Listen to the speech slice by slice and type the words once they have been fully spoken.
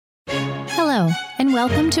Hello, and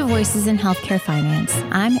welcome to Voices in Healthcare Finance.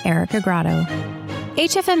 I'm Erica Grotto.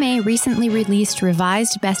 HFMA recently released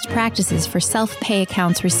revised best practices for self-pay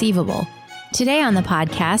accounts receivable. Today on the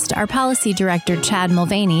podcast, our policy director, Chad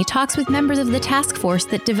Mulvaney, talks with members of the task force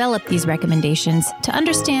that developed these recommendations to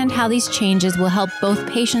understand how these changes will help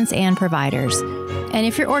both patients and providers. And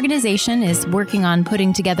if your organization is working on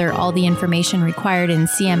putting together all the information required in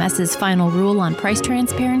CMS's final rule on price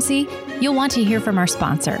transparency, you'll want to hear from our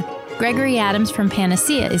sponsor. Gregory Adams from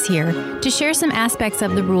Panacea is here to share some aspects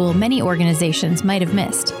of the rule many organizations might have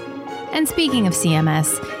missed. And speaking of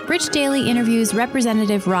CMS, Rich Daly interviews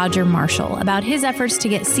Representative Roger Marshall about his efforts to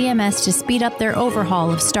get CMS to speed up their overhaul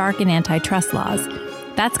of Stark and antitrust laws.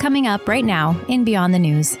 That's coming up right now in Beyond the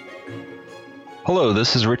News. Hello,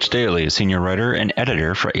 this is Rich Daly, a senior writer and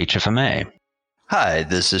editor for HFMA. Hi,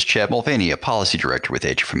 this is Chad Mulvaney, a policy director with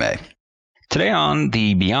HFMA. Today on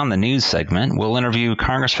the Beyond the News segment, we'll interview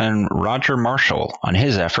Congressman Roger Marshall on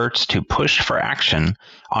his efforts to push for action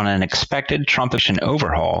on an expected Trumpish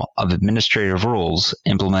overhaul of administrative rules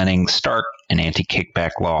implementing Stark and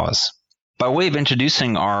anti-kickback laws. By way of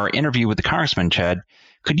introducing our interview with the Congressman, Chad,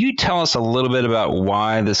 could you tell us a little bit about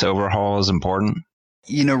why this overhaul is important?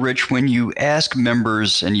 You know, Rich, when you ask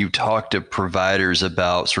members and you talk to providers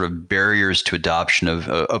about sort of barriers to adoption of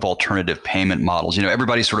alternative payment models, you know,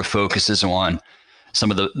 everybody sort of focuses on some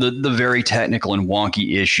of the very technical and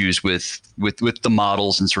wonky issues with the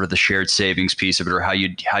models and sort of the shared savings piece of it, or how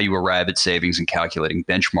you arrive at savings and calculating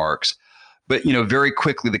benchmarks. But, you know, very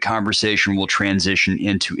quickly, the conversation will transition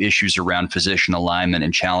into issues around physician alignment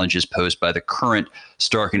and challenges posed by the current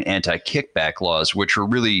Stark and anti-kickback laws, which are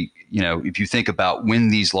really, you know, if you think about when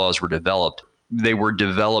these laws were developed, they were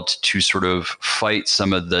developed to sort of fight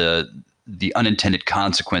some of the unintended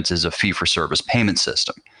consequences of fee-for-service payment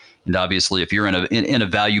system. And obviously, if you're in a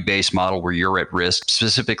value-based model where you're at risk,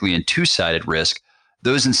 specifically in two-sided risk,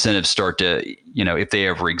 those incentives start to, you know, if they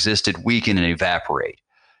ever existed, weaken and evaporate.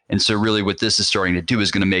 And so really what this is starting to do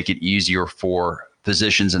is going to make it easier for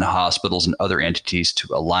physicians and hospitals and other entities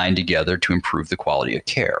to align together to improve the quality of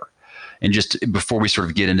care. And just before we sort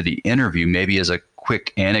of get into the interview, maybe as a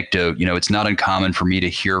quick anecdote, you know, it's not uncommon for me to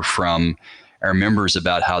hear from our members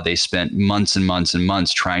about how they spent months and months and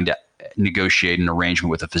months trying to negotiate an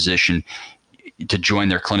arrangement with a physician to join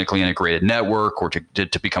their clinically integrated network or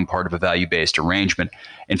to become part of a value-based arrangement.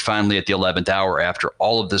 And finally, at the 11th hour, after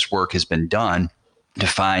all of this work has been done, to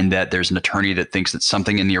find that there's an attorney that thinks that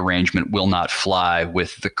something in the arrangement will not fly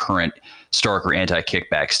with the current Stark or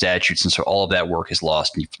anti-kickback statutes. And so all of that work is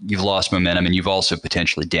lost. And you've lost momentum, and you've also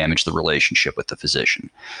potentially damaged the relationship with the physician.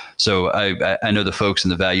 So I know the folks in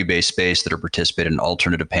the value-based space that are participating in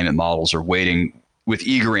alternative payment models are waiting with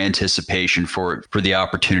eager anticipation for the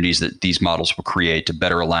opportunities that these models will create to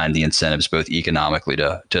better align the incentives, both economically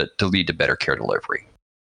to lead to better care delivery.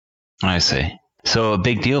 I see. So a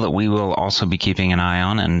big deal that we will also be keeping an eye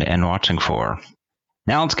on and watching for.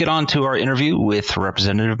 Now let's get on to our interview with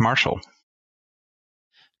Representative Marshall.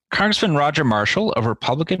 Congressman Roger Marshall, a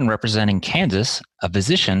Republican representing Kansas, a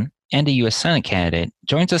physician, and a U.S. Senate candidate,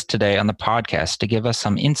 joins us today on the podcast to give us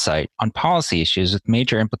some insight on policy issues with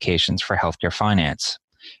major implications for healthcare finance.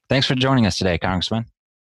 Thanks for joining us today, Congressman.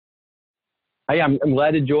 Hey, I'm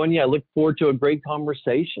glad to join you. I look forward to a great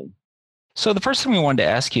conversation. So the first thing we wanted to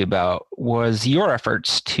ask you about was your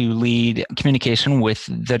efforts to lead communication with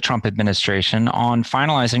the Trump administration on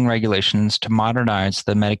finalizing regulations to modernize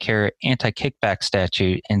the Medicare anti-kickback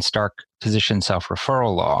statute and Stark physician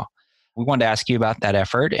self-referral law. We wanted to ask you about that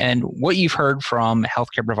effort and what you've heard from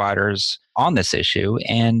healthcare providers on this issue,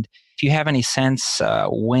 and if you have any sense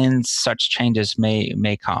when such changes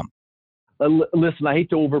may come. Listen, I hate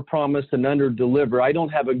to overpromise and underdeliver. I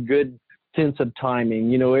don't have a good sense of timing.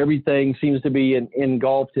 You know, everything seems to be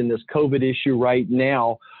engulfed in this COVID issue right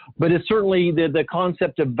now, but it's certainly the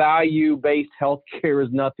concept of value-based healthcare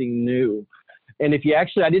is nothing new. And if you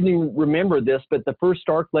actually, I didn't even remember this, but the first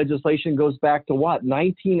Stark legislation goes back to what,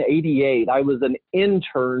 1988. I was an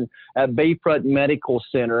intern at Bayfront Medical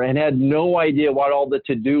Center and had no idea what all the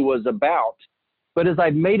to-do was about. But as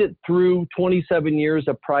I've made it through 27 years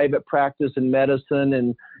of private practice in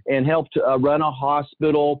medicine and helped run a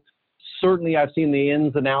hospital, certainly I've seen the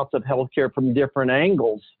ins and outs of healthcare from different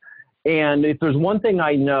angles. And if there's one thing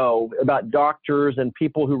I know about doctors and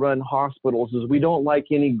people who run hospitals is we don't like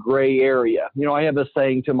any gray area. You know, I have a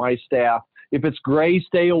saying to my staff, if it's gray,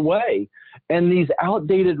 stay away. And these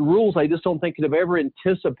outdated rules, I just don't think could have ever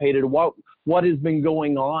anticipated what has been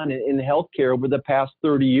going on in healthcare over the past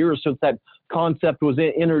 30 years since that concept was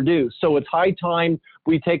introduced. So it's high time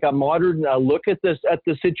we take a modern look at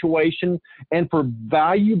the situation, and for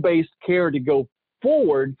value-based care to go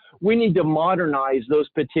forward, we need to modernize those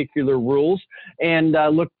particular rules and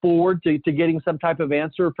look forward to getting some type of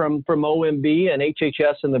answer from OMB and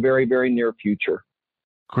HHS in the very, very near future.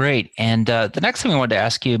 Great. And the next thing we wanted to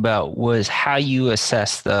ask you about was how you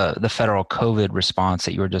assess the federal COVID response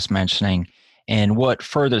that you were just mentioning, and what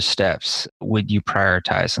further steps would you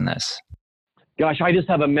prioritize in this? Gosh, I just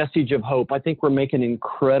have a message of hope. I think we're making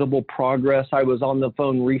incredible progress. I was on the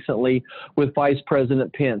phone recently with Vice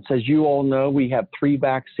President Pence. As you all know, we have 3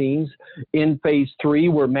 vaccines in phase 3.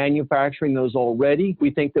 We're manufacturing those already. We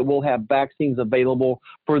think that we'll have vaccines available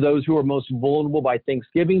for those who are most vulnerable by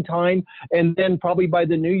Thanksgiving time, and then probably by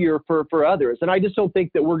the new year for others. And I just don't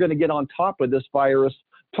think that we're going to get on top of this virus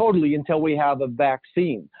totally until we have a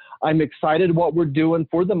vaccine. I'm excited what we're doing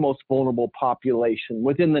for the most vulnerable population.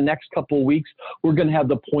 Within the next couple of weeks, we're going to have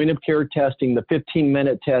the point of care testing, the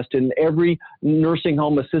 15-minute test in every nursing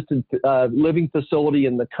home assisted living facility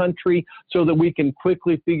in the country so that we can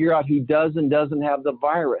quickly figure out who does and doesn't have the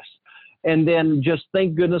virus. And then just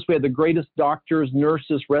thank goodness we have the greatest doctors,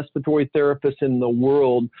 nurses, respiratory therapists in the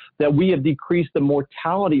world, that we have decreased the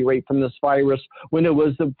mortality rate from this virus when it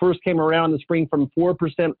first came around in the spring from 4%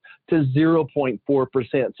 to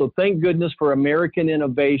 0.4%. So thank goodness for American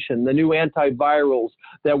innovation, the new antivirals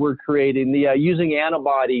that we're creating, the using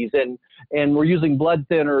antibodies, and we're using blood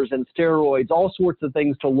thinners and steroids, all sorts of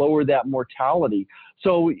things to lower that mortality.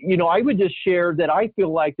 So, I would just share that I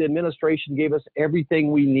feel like the administration gave us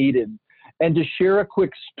everything we needed. And to share a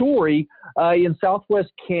quick story, in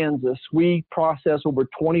Southwest Kansas, we process over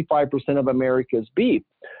 25% of America's beef.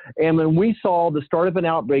 And when we saw the start of an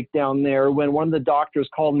outbreak down there, when one of the doctors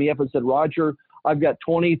called me up and said, Roger, I've got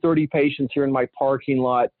 20, 30 patients here in my parking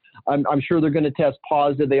lot. I'm sure they're going to test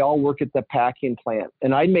positive. They all work at the packing plant.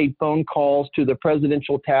 And I made phone calls to the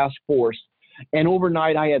presidential task force. And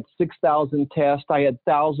overnight, I had 6,000 tests. I had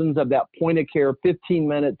thousands of that point of care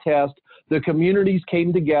 15-minute test. The communities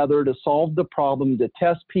came together to solve the problem, to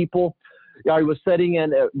test people. I was setting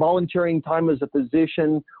in volunteering time as a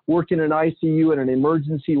physician, working in an ICU in an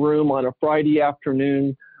emergency room on a Friday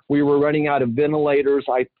afternoon. We were running out of ventilators.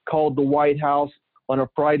 I called the White House on a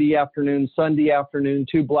Friday afternoon, Sunday afternoon.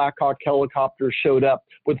 2 Black Hawk helicopters showed up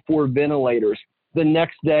with 4 ventilators. The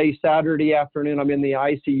next day, Saturday afternoon, I'm in the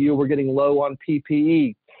ICU. We're getting low on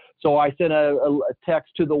PPE. So I sent a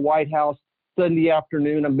text to the White House Sunday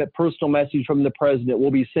afternoon, a personal message from the president.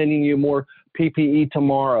 We'll be sending you more PPE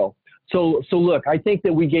tomorrow. So look, I think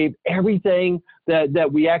that we gave everything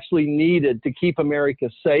that we actually needed to keep America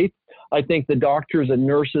safe. I think the doctors and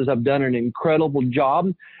nurses have done an incredible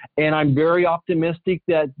job. And I'm very optimistic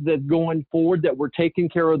that going forward, that we're taking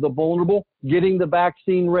care of the vulnerable, getting the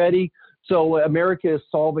vaccine ready. So America is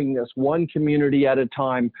solving this one community at a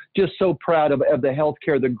time. Just so proud of the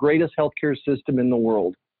healthcare, the greatest healthcare system in the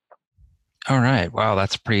world. All right. Wow,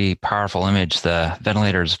 that's a pretty powerful image. The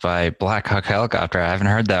ventilators by Black Hawk helicopter. I haven't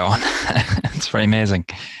heard that one. It's pretty amazing.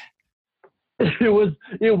 It was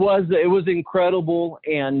incredible,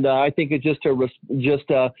 and I think it they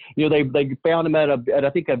found him at I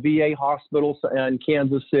think a VA hospital in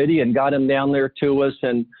Kansas City and got him down there to us,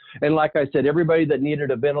 and like I said, everybody that needed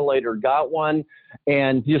a ventilator got one,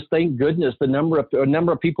 and just thank goodness the number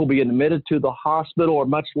of people being admitted to the hospital are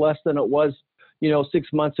much less than it was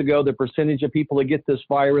 6 months ago. The percentage of people that get this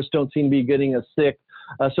virus don't seem to be getting as sick.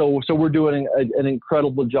 So we're doing an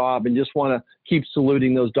incredible job, and just want to keep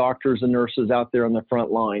saluting those doctors and nurses out there on the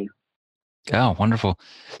front line. Oh, wonderful.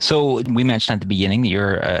 So we mentioned at the beginning that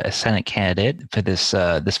you're a Senate candidate for this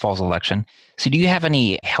fall's election. So do you have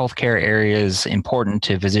any healthcare areas important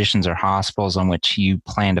to physicians or hospitals on which you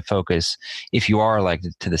plan to focus if you are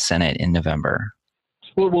elected to the Senate in November?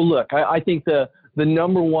 Well, look, I think the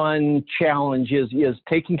number one challenge is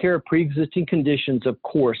taking care of pre-existing conditions, of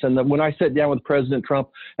course. And when I sat down with President Trump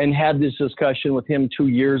and had this discussion with him 2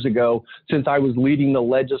 years ago, since I was leading the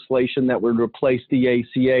legislation that would replace the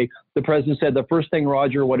ACA, the president said, the first thing,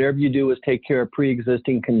 Roger, whatever you do is take care of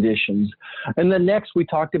pre-existing conditions. And then next we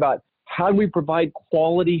talked about how do we provide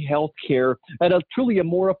quality health care at a truly a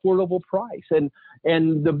more affordable price? And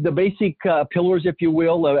the basic pillars, if you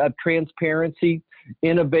will, of transparency,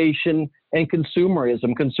 innovation, and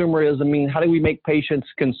consumerism. Consumerism means how do we make patients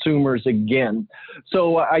consumers again?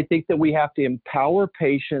 So I think that we have to empower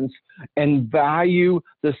patients and value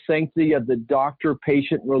the sanctity of the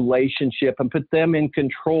doctor-patient relationship and put them in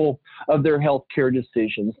control of their healthcare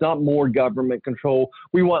decisions, not more government control.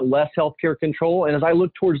 We want less healthcare control. And as I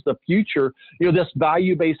look towards the future, this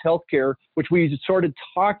value-based healthcare, which we started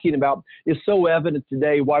talking about, is so evident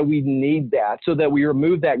today why we need that, so that we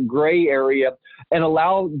remove that gray area and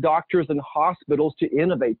allow doctors and hospitals to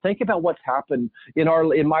innovate. Think about what's happened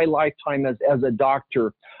in my lifetime as a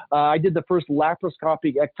doctor. I did the first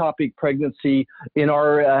laparoscopic ectopic pregnancy in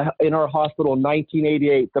our hospital in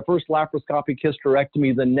 1988. The first laparoscopic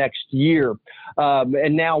hysterectomy the next year,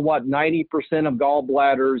 and now 90% of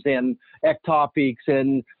gallbladders and ectopics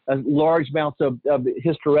and large amounts of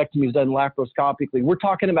hysterectomies done laparoscopically. We're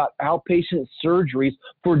talking about outpatient surgeries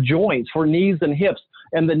for joints, for knees and hips.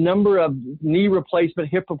 And the number of knee replacement,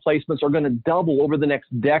 hip replacements are going to double over the next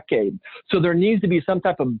decade. So there needs to be some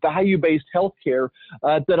type of value-based healthcare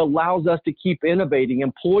that allows us to keep innovating.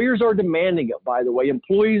 Employers are demanding it, by the way.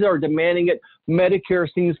 Employees are demanding it. Medicare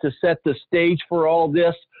seems to set the stage for all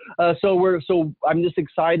this. So I'm just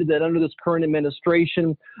excited that under this current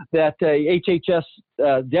administration, that HHS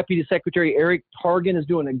Deputy Secretary Eric Targan is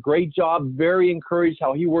doing a great job. Very encouraged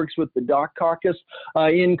how he works with the Doc Caucus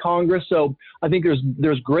in Congress. So I think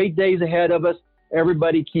there's great days ahead of us.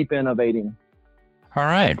 Everybody keep innovating. All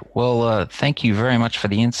right. Well, thank you very much for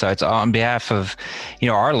the insights. On behalf of,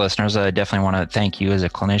 our listeners, I definitely want to thank you as a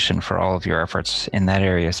clinician for all of your efforts in that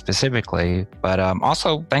area specifically. But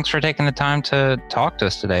also, thanks for taking the time to talk to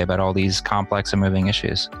us today about all these complex and moving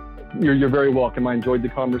issues. You're very welcome. I enjoyed the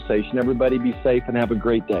conversation. Everybody be safe and have a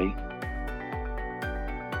great day.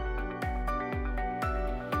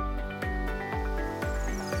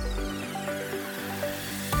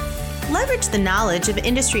 Leverage the knowledge of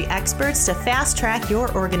industry experts to fast-track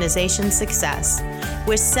your organization's success.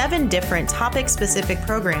 With 7 different topic-specific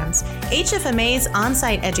programs, HFMA's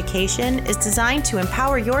on-site education is designed to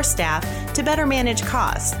empower your staff to better manage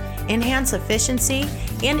costs, enhance efficiency,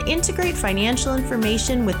 and integrate financial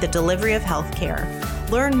information with the delivery of healthcare.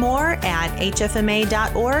 Learn more at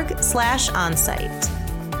hfma.org/onsite.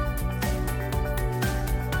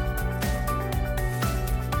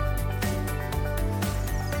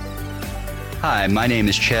 Hi, my name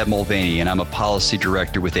is Chad Mulvaney, and I'm a policy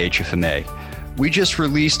director with HFMA. We just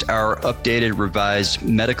released our updated, revised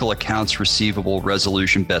medical accounts receivable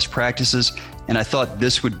resolution best practices, and I thought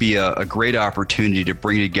this would be a great opportunity to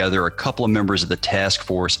bring together a couple of members of the task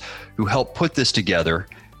force who helped put this together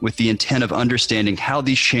with the intent of understanding how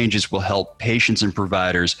these changes will help patients and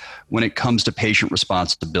providers when it comes to patient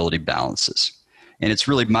responsibility balances. And it's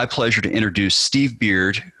really my pleasure to introduce Steve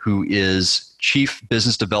Beard, who is Chief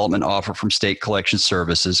Business Development Officer from State Collection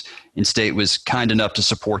Services, and State was kind enough to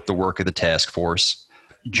support the work of the task force.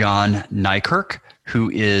 John Nykirk,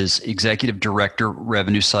 who is Executive Director,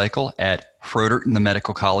 Revenue Cycle at Froedtert and the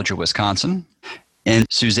Medical College of Wisconsin. And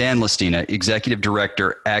Suzanne Listina, Executive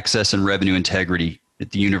Director, Access and Revenue Integrity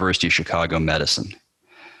at the University of Chicago Medicine.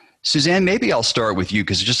 Suzanne, maybe I'll start with you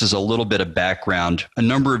because just as a little bit of background, a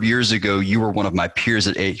number of years ago, you were one of my peers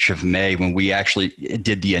at HFMA when we actually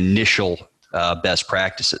did the initial best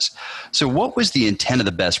practices. So what was the intent of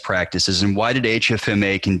the best practices, and why did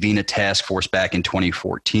HFMA convene a task force back in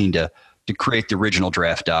 2014 to create the original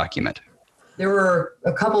draft document? There were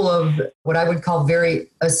a couple of what I would call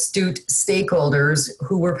very astute stakeholders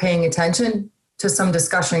who were paying attention to some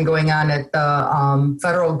discussion going on at the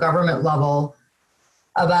federal government level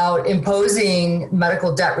about imposing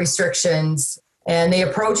medical debt restrictions. And they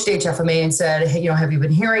approached HFMA and said, hey, have you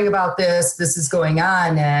been hearing about this? This is going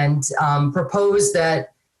on, and proposed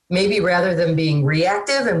that maybe rather than being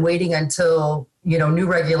reactive and waiting until, new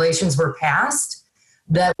regulations were passed,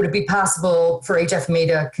 that would it be possible for HFMA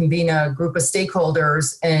to convene a group of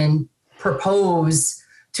stakeholders and propose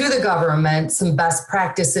to the government some best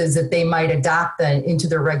practices that they might adopt then into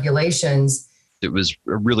their regulations. It was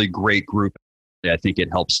a really great group. I think it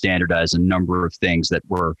helped standardize a number of things that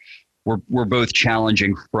were both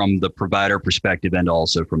challenging from the provider perspective and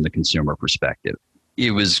also from the consumer perspective. It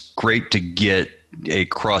was great to get a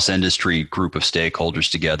cross-industry group of stakeholders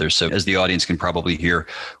together. So as the audience can probably hear,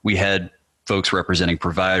 we had folks representing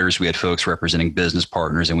providers, we had folks representing business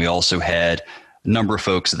partners, and we also had a number of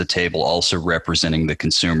folks at the table also representing the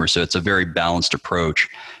consumer. So it's a very balanced approach.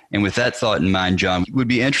 And with that thought in mind, John, we'd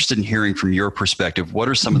be interested in hearing from your perspective, what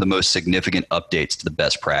are some of the most significant updates to the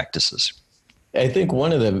best practices? I think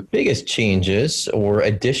one of the biggest changes or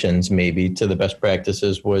additions maybe to the best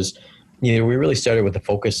practices was, we really started with a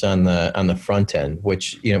focus on the front end,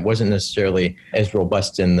 which wasn't necessarily as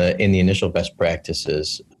robust in the initial best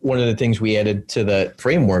practices. One of the things we added to the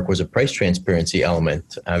framework was a price transparency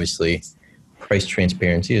element. Obviously, price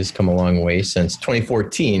transparency has come a long way since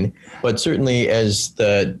 2014. But certainly as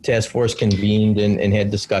the task force convened and had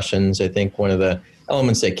discussions, I think one of the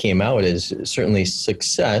elements that came out is certainly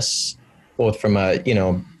success, both from a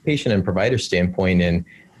patient and provider standpoint, and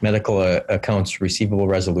medical accounts receivable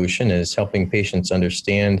resolution is helping patients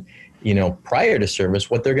understand, prior to service,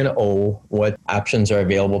 what they're going to owe, what options are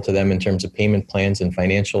available to them in terms of payment plans and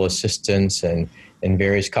financial assistance and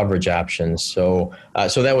various coverage options. So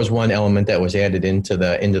that was one element that was added into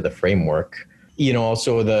the framework.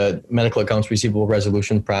 Also the medical accounts receivable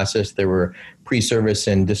resolution process, there were pre-service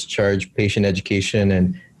and discharge patient education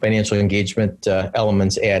and financial engagement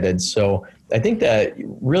elements added. So I think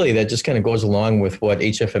that just kind of goes along with what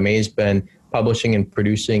HFMA has been publishing and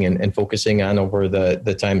producing and focusing on over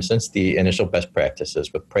the time since the initial best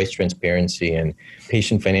practices with price transparency and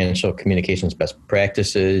patient financial communications best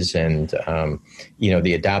practices and,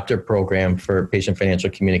 the adopter program for patient financial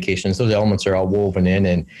communications. Those elements are all woven in.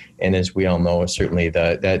 And as we all know, certainly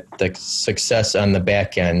the success on the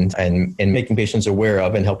back end and making patients aware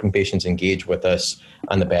of and helping patients engage with us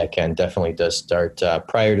on the back end definitely does start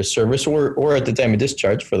prior to service or at the time of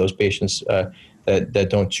discharge for those patients that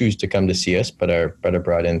don't choose to come to see us, but are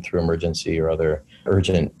brought in through emergency or other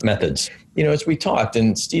urgent methods. As we talked,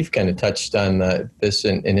 and Steve kind of touched on this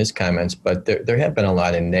in his comments, but there have been a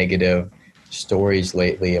lot of negative stories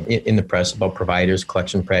lately in the press about providers,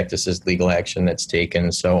 collection practices, legal action that's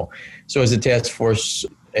taken. So as the task force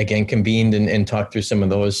again convened and talked through some of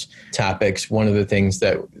those topics, one of the things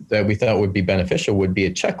that we thought would be beneficial would be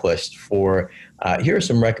a checklist for here are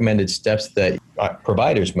some recommended steps that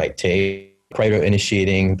providers might take prior to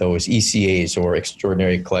initiating those ECAs or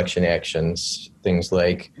extraordinary collection actions, things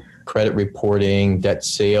like credit reporting, debt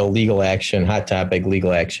sale, legal action, hot topic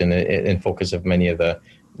legal action, and focus of many of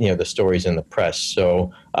the stories in the press.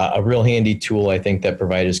 So a real handy tool, I think, that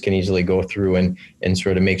providers can easily go through and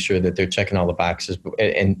sort of make sure that they're checking all the boxes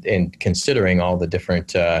and considering all the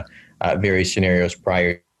different various scenarios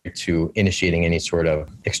prior to initiating any sort of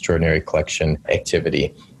extraordinary collection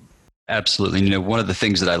activity. Absolutely. One of the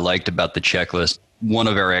things that I liked about the checklist, one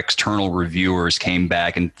of our external reviewers came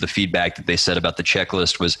back and the feedback that they said about the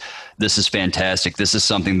checklist was, this is fantastic. This is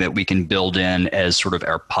something that we can build in as sort of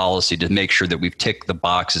our policy to make sure that we've ticked the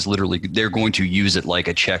boxes. Literally, they're going to use it like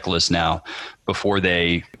a checklist now before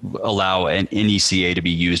they allow an ECA to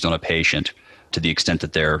be used on a patient to the extent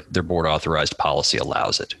that their board authorized policy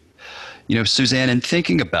allows it. Suzanne, in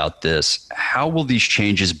thinking about this, how will these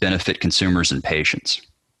changes benefit consumers and patients?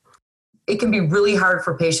 It can be really hard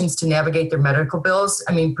for patients to navigate their medical bills.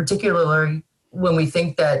 I mean, particularly when we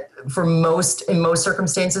think that in most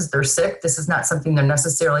circumstances, they're sick. This is not something they're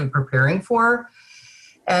necessarily preparing for.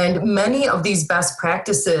 And many of these best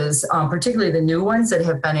practices, particularly the new ones that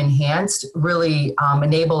have been enhanced, really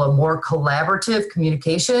enable a more collaborative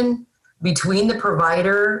communication between the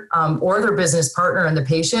provider or their business partner and the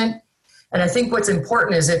patient. And I think what's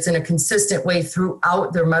important is it's in a consistent way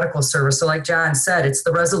throughout their medical service. So like John said, it's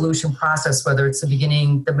the resolution process, whether it's the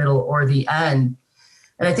beginning, the middle, or the end.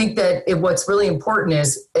 And I think that what's really important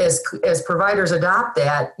is as providers adopt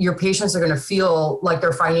that, your patients are going to feel like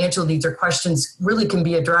their financial needs or questions really can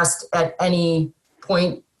be addressed at any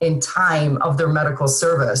point in time of their medical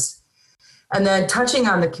service. And then touching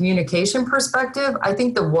on the communication perspective, I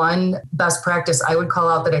think the one best practice I would call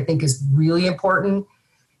out that I think is really important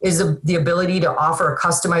is the ability to offer a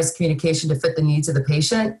customized communication to fit the needs of the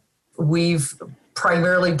patient. We've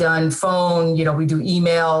primarily done phone, we do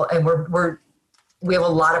email, and we have a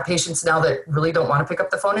lot of patients now that really don't want to pick up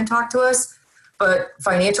the phone and talk to us, but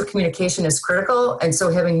financial communication is critical. And so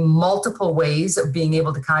having multiple ways of being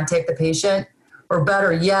able to contact the patient, or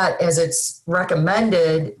better yet, as it's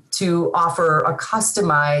recommended, to offer a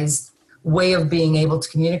customized way of being able to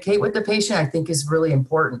communicate with the patient, I think is really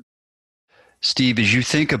important. Steve, as you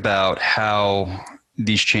think about how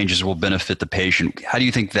these changes will benefit the patient, how do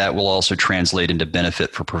you think that will also translate into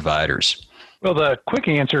benefit for providers? Well, the quick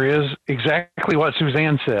answer is exactly what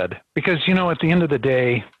Suzanne said, because, at the end of the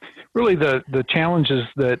day, really the challenges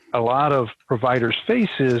that a lot of providers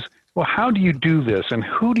face is, well, how do you do this and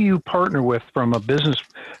who do you partner with from a business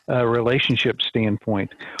relationship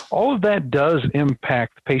standpoint? All of that does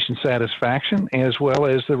impact patient satisfaction as well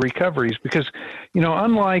as the recoveries because,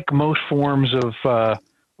 unlike most forms of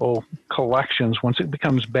collections, once it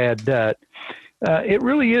becomes bad debt, it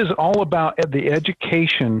really is all about the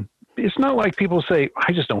education it's not like people say,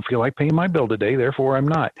 I just don't feel like paying my bill today, therefore I'm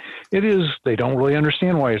not. It is, they don't really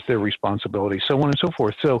understand why it's their responsibility, so on and so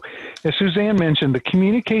forth. So as Suzanne mentioned, the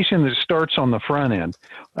communication that starts on the front end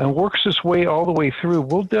and works its way all the way through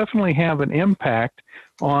will definitely have an impact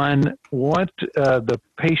on what the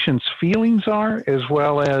patient's feelings are, as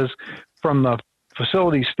well as from the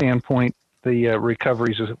facility standpoint, the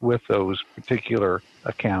recoveries with those particular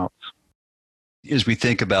accounts. As we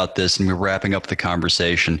think about this and we're wrapping up the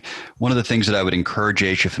conversation, one of the things that I would encourage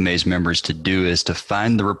HFMA's members to do is to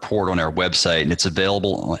find the report on our website, and it's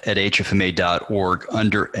available at hfma.org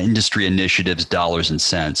under Industry Initiatives Dollars and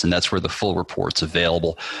Cents, and that's where the full report's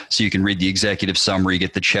available. So you can read the executive summary,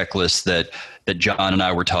 get the checklist that John and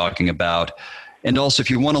I were talking about. And also, if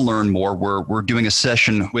you want to learn more, we're doing a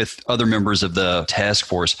session with other members of the task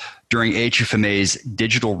force during HFMA's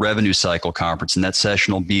Digital Revenue Cycle Conference, and that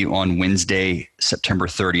session will be on Wednesday, September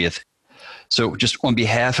 30th. So just on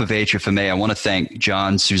behalf of HFMA, I want to thank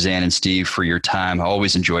John, Suzanne, and Steve for your time. I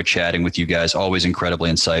always enjoy chatting with you guys, always incredibly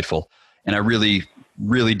insightful. And I really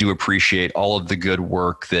do appreciate all of the good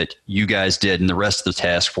work that you guys did and the rest of the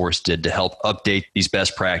task force did to help update these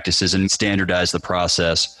best practices and standardize the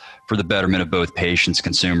process for the betterment of both patients,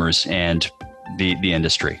 consumers, and the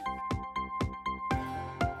industry.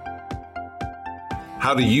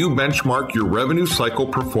 How do you benchmark your revenue cycle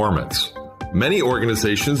performance? Many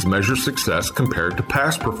organizations measure success compared to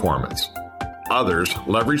past performance. Others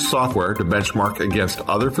leverage software to benchmark against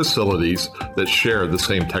other facilities that share the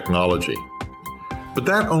same technology. But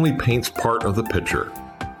that only paints part of the picture.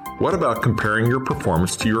 What about comparing your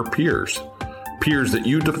performance to your peers? Peers that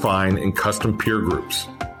you define in custom peer groups.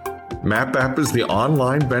 MapApp is the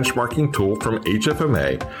online benchmarking tool from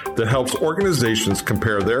HFMA that helps organizations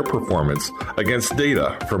compare their performance against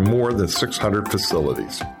data from more than 600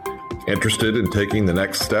 facilities. Interested in taking the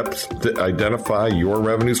next steps to identify your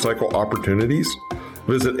revenue cycle opportunities?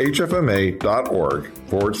 Visit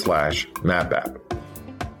hfma.org/MapApp.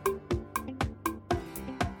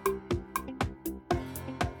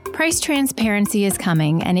 Price transparency is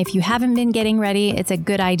coming, and if you haven't been getting ready, it's a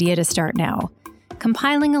good idea to start now.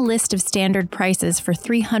 Compiling a list of standard prices for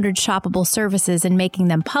 300 shoppable services and making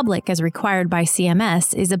them public as required by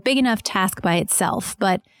CMS is a big enough task by itself,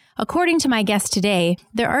 but according to my guest today,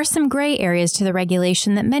 there are some gray areas to the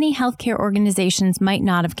regulation that many healthcare organizations might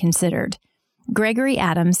not have considered. Gregory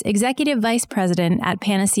Adams, Executive Vice President at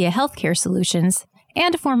Panacea Healthcare Solutions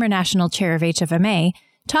and a former national chair of HFMA,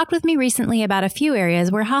 talked with me recently about a few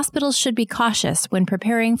areas where hospitals should be cautious when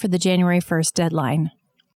preparing for the January 1st deadline.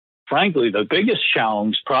 Frankly, the biggest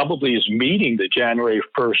challenge probably is meeting the January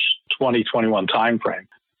 1st, 2021 timeframe.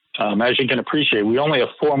 As you can appreciate, we only have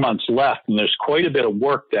 4 months left, and there's quite a bit of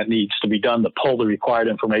work that needs to be done to pull the required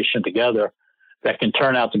information together that can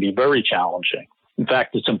turn out to be very challenging. In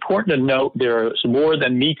fact, it's important to note there's more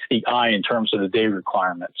than meets the eye in terms of the data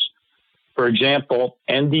requirements. For example,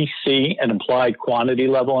 NDC and implied quantity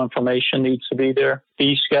level information needs to be there,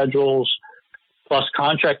 fee schedules, plus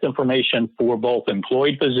contract information for both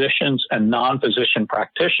employed physicians and non-physician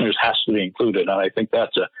practitioners has to be included. And I think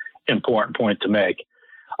that's an important point to make.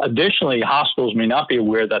 Additionally, hospitals may not be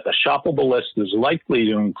aware that the shoppable list is likely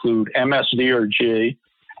to include MS-DRG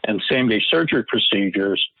and same-day surgery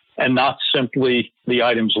procedures, and not simply the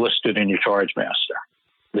items listed in your charge master.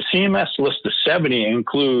 The CMS list of 70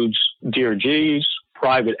 includes DRGs,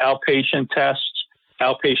 private outpatient tests,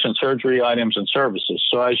 outpatient surgery items, and services.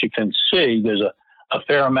 So as you can see, there's a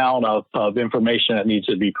fair amount of information that needs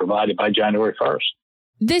to be provided by January 1st.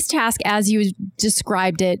 This task, as you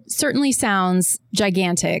described it, certainly sounds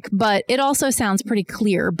gigantic, but it also sounds pretty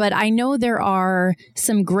clear. But I know there are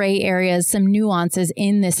some gray areas, some nuances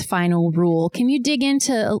in this final rule. Can you dig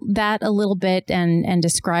into that a little bit and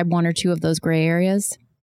describe one or two of those gray areas?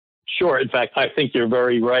 Sure. In fact, I think you're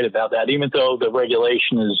very right about that. Even though the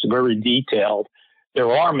regulation is very detailed,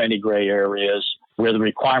 there are many gray areas where the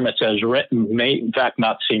requirements as written may, in fact,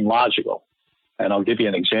 not seem logical. And I'll give you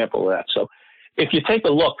an example of that. So if you take a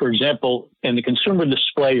look, for example, in the consumer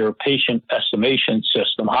display or patient estimation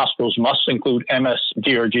system, hospitals must include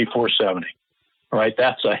MS-DRG 470, right?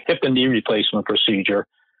 That's a hip and knee replacement procedure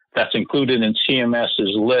that's included in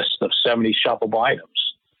CMS's list of 70 shoppable items.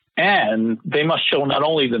 And they must show not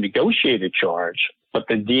only the negotiated charge, but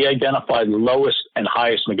the de-identified lowest and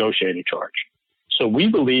highest negotiated charge. So we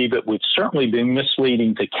believe it would certainly be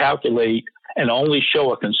misleading to calculate and only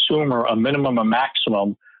show a consumer a minimum and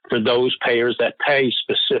maximum for those payers that pay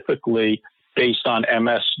specifically based on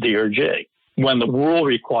MS-DRG, when the rule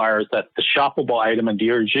requires that the shoppable item in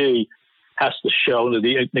DRG has to show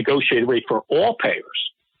the negotiated rate for all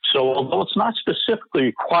payers. So although it's not specifically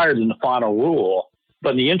required in the final rule,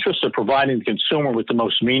 But in the interest of providing the consumer with the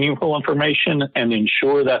most meaningful information and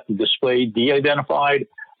ensure that the displayed de-identified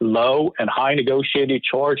low and high negotiated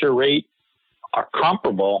charge or rate are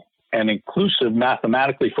comparable and inclusive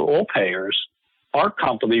mathematically for all payers, our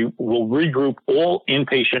company will regroup all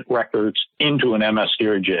inpatient records into an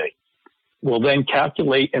MSDRG. We'll then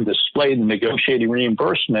calculate and display the negotiated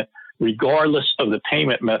reimbursement regardless of the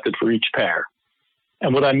payment method for each payer.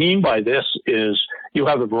 And what I mean by this is you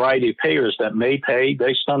have a variety of payers that may pay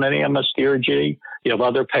based on any MSDRG. You have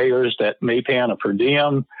other payers that may pay on a per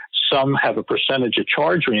diem. Some have a percentage of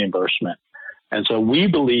charge reimbursement. And so we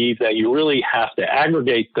believe that you really have to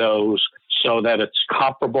aggregate those so that it's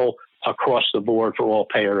comparable across the board for all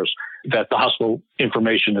payers, that the hospital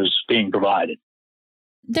information is being provided.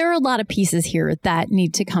 There are a lot of pieces here that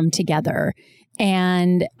need to come together.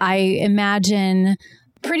 And I imagine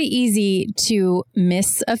pretty easy to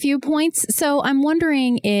miss a few points. So I'm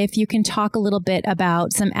wondering if you can talk a little bit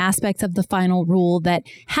about some aspects of the final rule that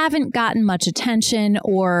haven't gotten much attention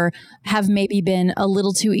or have maybe been a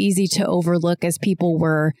little too easy to overlook as people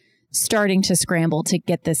were starting to scramble to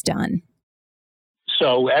get this done.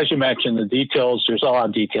 So as you mentioned, the details, there's a lot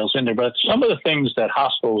of details in there, but some of the things that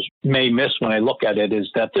hospitals may miss when they look at it is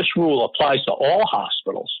that this rule applies to all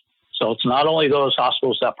hospitals. So it's not only those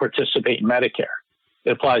hospitals that participate in Medicare.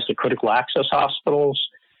 It applies to critical access hospitals,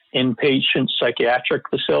 inpatient psychiatric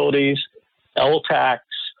facilities, LTACs,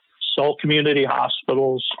 sole community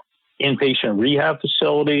hospitals, inpatient rehab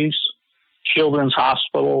facilities, children's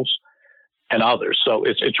hospitals, and others. So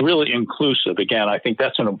it's really inclusive. Again, I think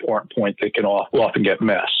that's an important point that can often get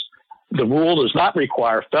missed. The rule does not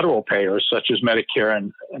require federal payers such as Medicare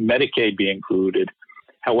and Medicaid be included.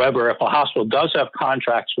 However, if a hospital does have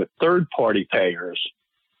contracts with third-party payers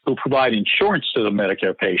who provide insurance to the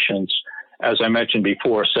Medicare patients, as I mentioned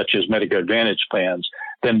before, such as Medicare Advantage plans,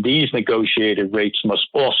 then these negotiated rates must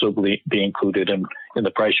also be included in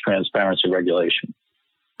the price transparency regulation.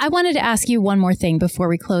 I wanted to ask you one more thing before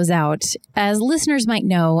we close out. As listeners might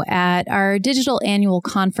know, at our digital annual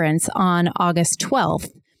conference on August 12th,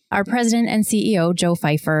 our president and CEO, Joe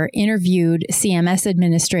Pfeiffer, interviewed CMS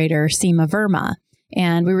Administrator Seema Verma.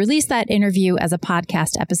 And we released that interview as a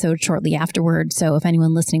podcast episode shortly afterward. So if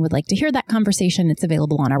anyone listening would like to hear that conversation, it's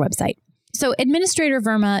available on our website. So Administrator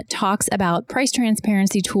Verma talks about price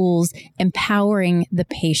transparency tools empowering the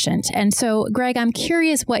patient. And so, Greg, I'm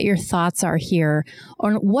curious what your thoughts are here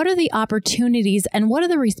on what are the opportunities and what are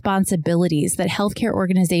the responsibilities that healthcare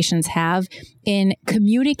organizations have in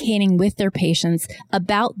communicating with their patients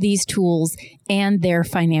about these tools and their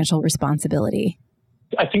financial responsibility?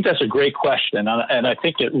 I think that's a great question. And I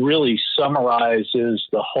think it really summarizes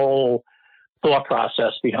the whole thought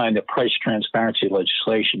process behind the price transparency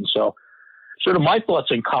legislation. So sort of my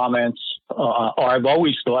thoughts and comments are I've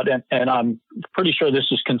always thought, and I'm pretty sure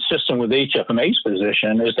this is consistent with HFMA's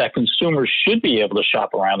position, is that consumers should be able to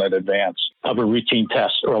shop around in advance of a routine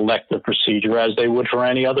test or elective procedure as they would for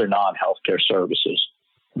any other non-healthcare services.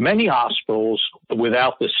 Many hospitals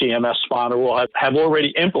without the CMS final rule have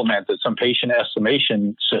already implemented some patient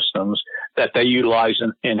estimation systems that they utilize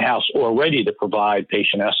in-house already to provide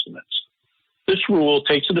patient estimates. This rule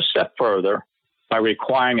takes it a step further by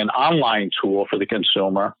requiring an online tool for the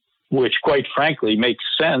consumer, which quite frankly makes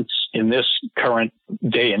sense in this current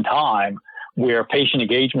day and time where patient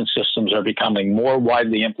engagement systems are becoming more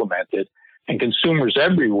widely implemented and consumers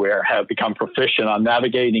everywhere have become proficient on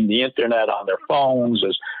navigating the internet on their phones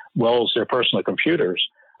as well as their personal computers.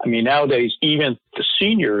 I mean, nowadays, even the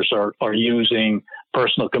seniors are using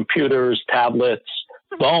personal computers, tablets,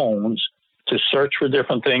 phones to search for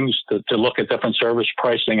different things, to look at different service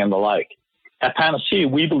pricing and the like. At Panacea,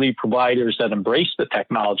 we believe providers that embrace the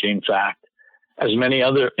technology, in fact, as many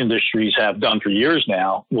other industries have done for years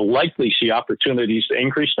now, will likely see opportunities to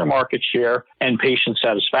increase their market share and patient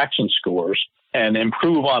satisfaction scores and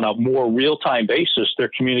improve on a more real-time basis their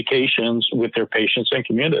communications with their patients and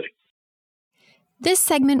community. This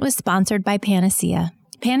segment was sponsored by Panacea.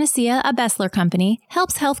 Panacea, a Bessler company,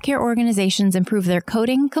 helps healthcare organizations improve their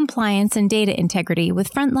coding, compliance, and data integrity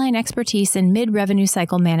with frontline expertise in mid-revenue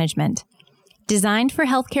cycle management. Designed for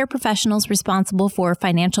healthcare professionals responsible for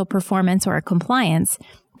financial performance or compliance,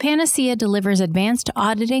 Panacea delivers advanced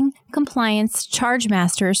auditing, compliance,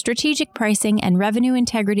 chargemaster, strategic pricing, and revenue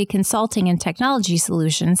integrity consulting and technology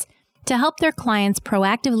solutions to help their clients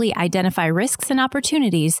proactively identify risks and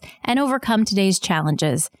opportunities and overcome today's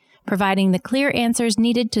challenges, providing the clear answers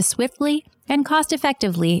needed to swiftly and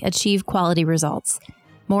cost-effectively achieve quality results.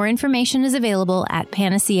 More information is available at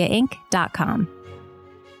panaceainc.com.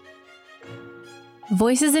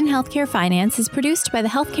 Voices in Healthcare Finance is produced by the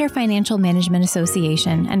Healthcare Financial Management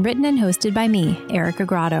Association and written and hosted by me, Erica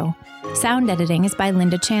Grotto. Sound editing is by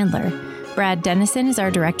Linda Chandler. Brad Dennison is our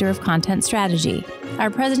Director of Content Strategy. Our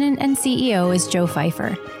President and CEO is Joe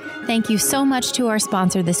Pfeiffer. Thank you so much to our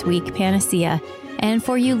sponsor this week, Panacea. And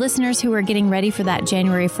for you listeners who are getting ready for that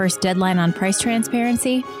January 1st deadline on price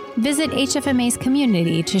transparency, visit HFMA's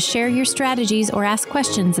community to share your strategies or ask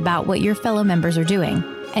questions about what your fellow members are doing.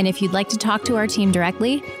 And if you'd like to talk to our team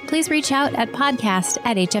directly, please reach out at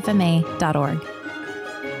podcast@hfma.org.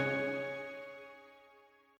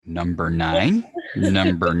 Number nine.